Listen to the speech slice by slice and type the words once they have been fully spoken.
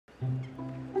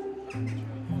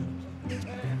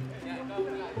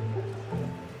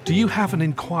Do you have an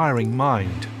inquiring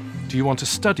mind? Do you want to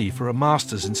study for a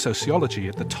master's in sociology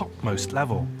at the topmost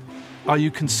level? Are you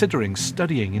considering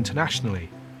studying internationally?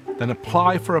 Then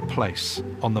apply for a place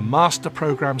on the Master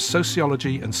Programme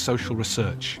Sociology and Social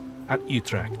Research at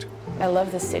Utrecht. I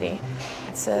love this city.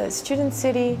 It's a student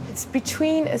city. It's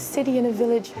between a city and a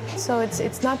village, so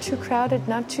it's not too crowded,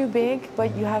 not too big,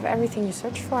 but you have everything you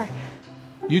search for.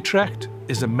 Utrecht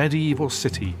is a medieval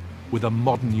city with a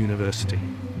modern university.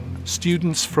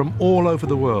 Students from all over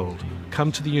the world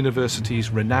come to the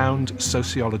university's renowned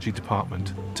sociology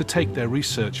department to take their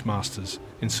research masters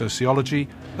in sociology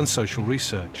and social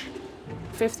research.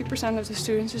 50% of the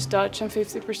students is Dutch and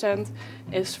 50%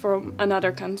 is from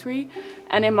another country.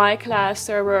 And in my class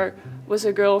there was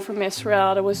a girl from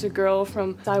Israel, there was a girl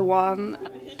from Taiwan.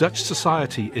 Dutch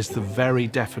society is the very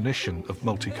definition of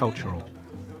multicultural.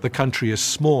 The country is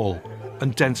small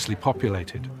and densely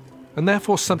populated, and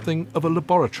therefore something of a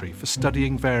laboratory for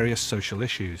studying various social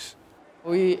issues.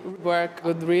 We work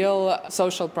with real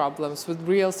social problems, with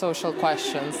real social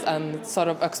questions, and sort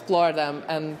of explore them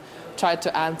and try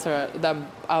to answer them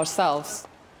ourselves.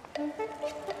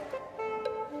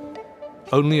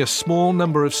 Only a small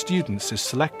number of students is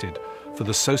selected for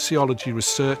the Sociology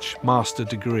Research Master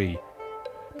degree.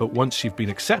 But once you've been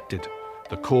accepted,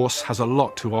 the course has a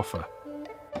lot to offer.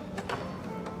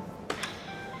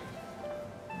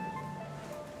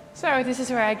 So this is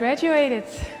where I graduated.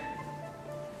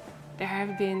 There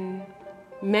have been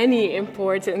many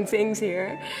important things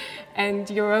here, and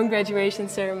your own graduation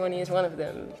ceremony is one of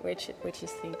them, which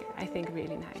is, I think,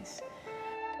 really nice.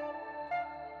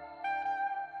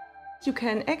 You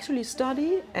can actually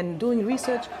study and doing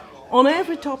research on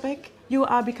every topic you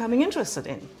are becoming interested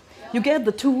in. You get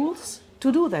the tools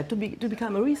to do that, to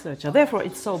become a researcher. Therefore,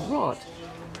 it's so broad.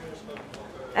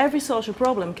 Every social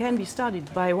problem can be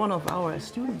studied by one of our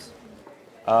students.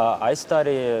 I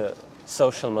study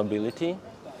social mobility,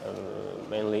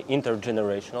 mainly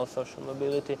intergenerational social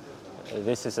mobility.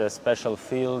 This is a special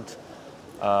field,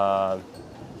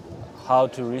 how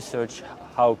to research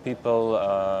how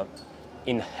people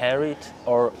inherit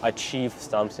or achieve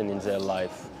something in their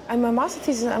life. In my master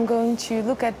thesis, I'm going to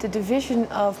look at the division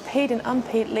of paid and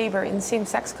unpaid labor in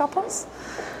same-sex couples,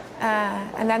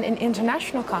 and then in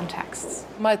international contexts.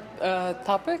 My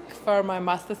topic for my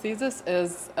master thesis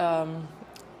is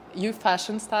youth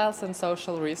fashion styles and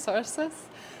social resources.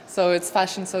 So it's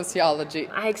fashion sociology.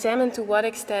 I examined to what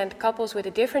extent couples with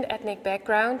a different ethnic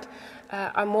background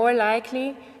are more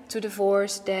likely to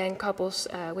divorce than couples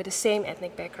with the same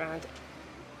ethnic background.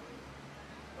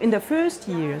 In the first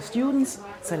year, students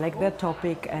select their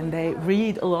topic and they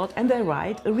read a lot and they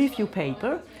write a review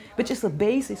paper, which is the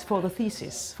basis for the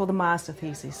thesis, for the master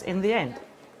thesis in the end.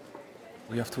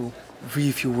 You have to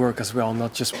review work as well,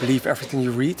 not just believe everything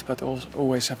you read, but also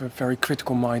always have a very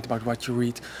critical mind about what you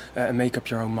read and make up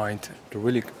your own mind. The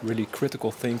really critical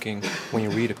thinking when you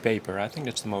read a paper, I think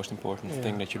that's the most important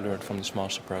thing that you learn from this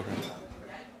master program.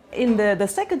 In the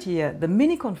second year, the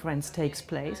mini-conference takes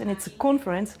place, and it's a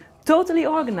conference totally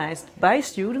organized by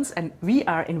students, and we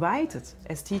are invited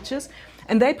as teachers,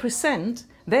 and they present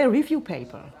their review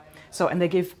paper. So, and they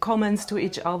give comments to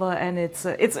each other, and it's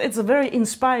a very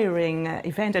inspiring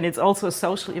event, and it's also a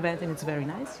social event, and it's very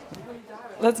nice.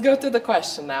 Let's go to the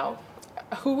question now.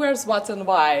 Who wears what and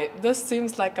why? This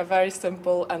seems like a very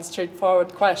simple and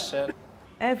straightforward question.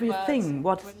 Everything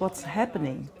what's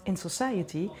happening in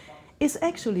society is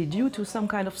actually due to some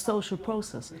kind of social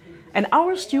process. And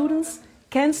our students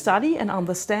can study and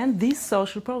understand these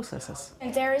social processes.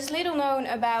 And there is little known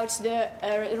about the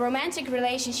romantic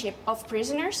relationship of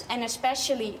prisoners, and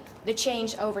especially the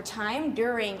change over time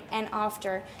during and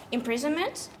after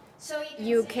imprisonment. So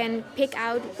you can pick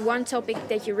out one topic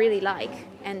that you really like,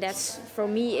 and that's, for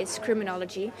me, it's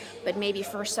criminology, but maybe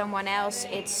for someone else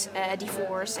it's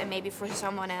divorce, and maybe for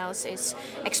someone else it's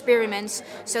experiments.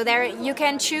 So there you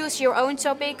can choose your own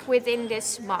topic within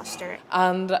this master.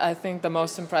 And I think the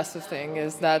most impressive thing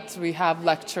is that we have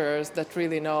lecturers that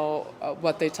really know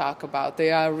what they talk about.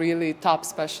 They are really top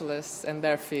specialists in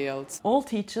their fields. All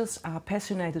teachers are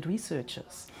passionate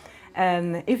researchers.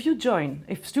 And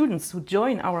if students who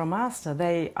join our master,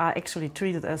 they are actually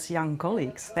treated as young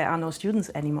colleagues. They are no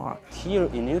students anymore. Here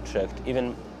in Utrecht,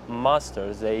 even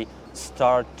masters, they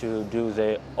start to do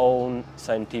their own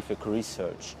scientific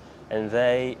research, and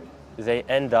they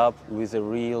end up with a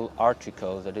real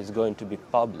article that is going to be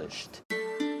published.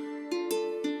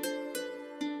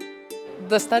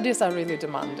 The studies are really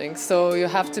demanding, so you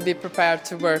have to be prepared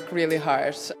to work really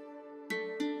hard.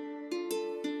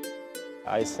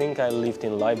 I think I lived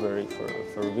in library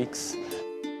for weeks.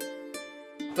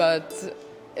 But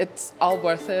It's all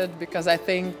worth it because I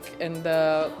think in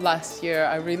the last year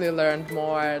I really learned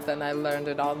more than I learned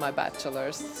in all my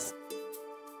bachelors.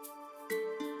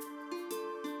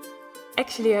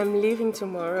 Actually, I'm leaving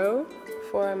tomorrow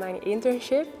for my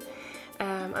internship.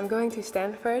 I'm going to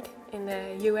Stanford in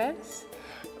the US,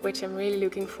 which I'm really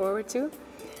looking forward to.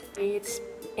 It's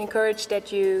encouraged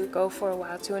that you go for a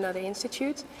while to another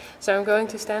institute. So I'm going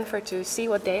to Stanford to see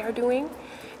what they are doing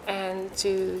and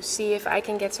to see if I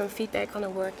can get some feedback on the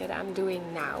work that I'm doing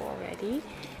now already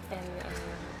and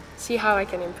see how I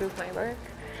can improve my work.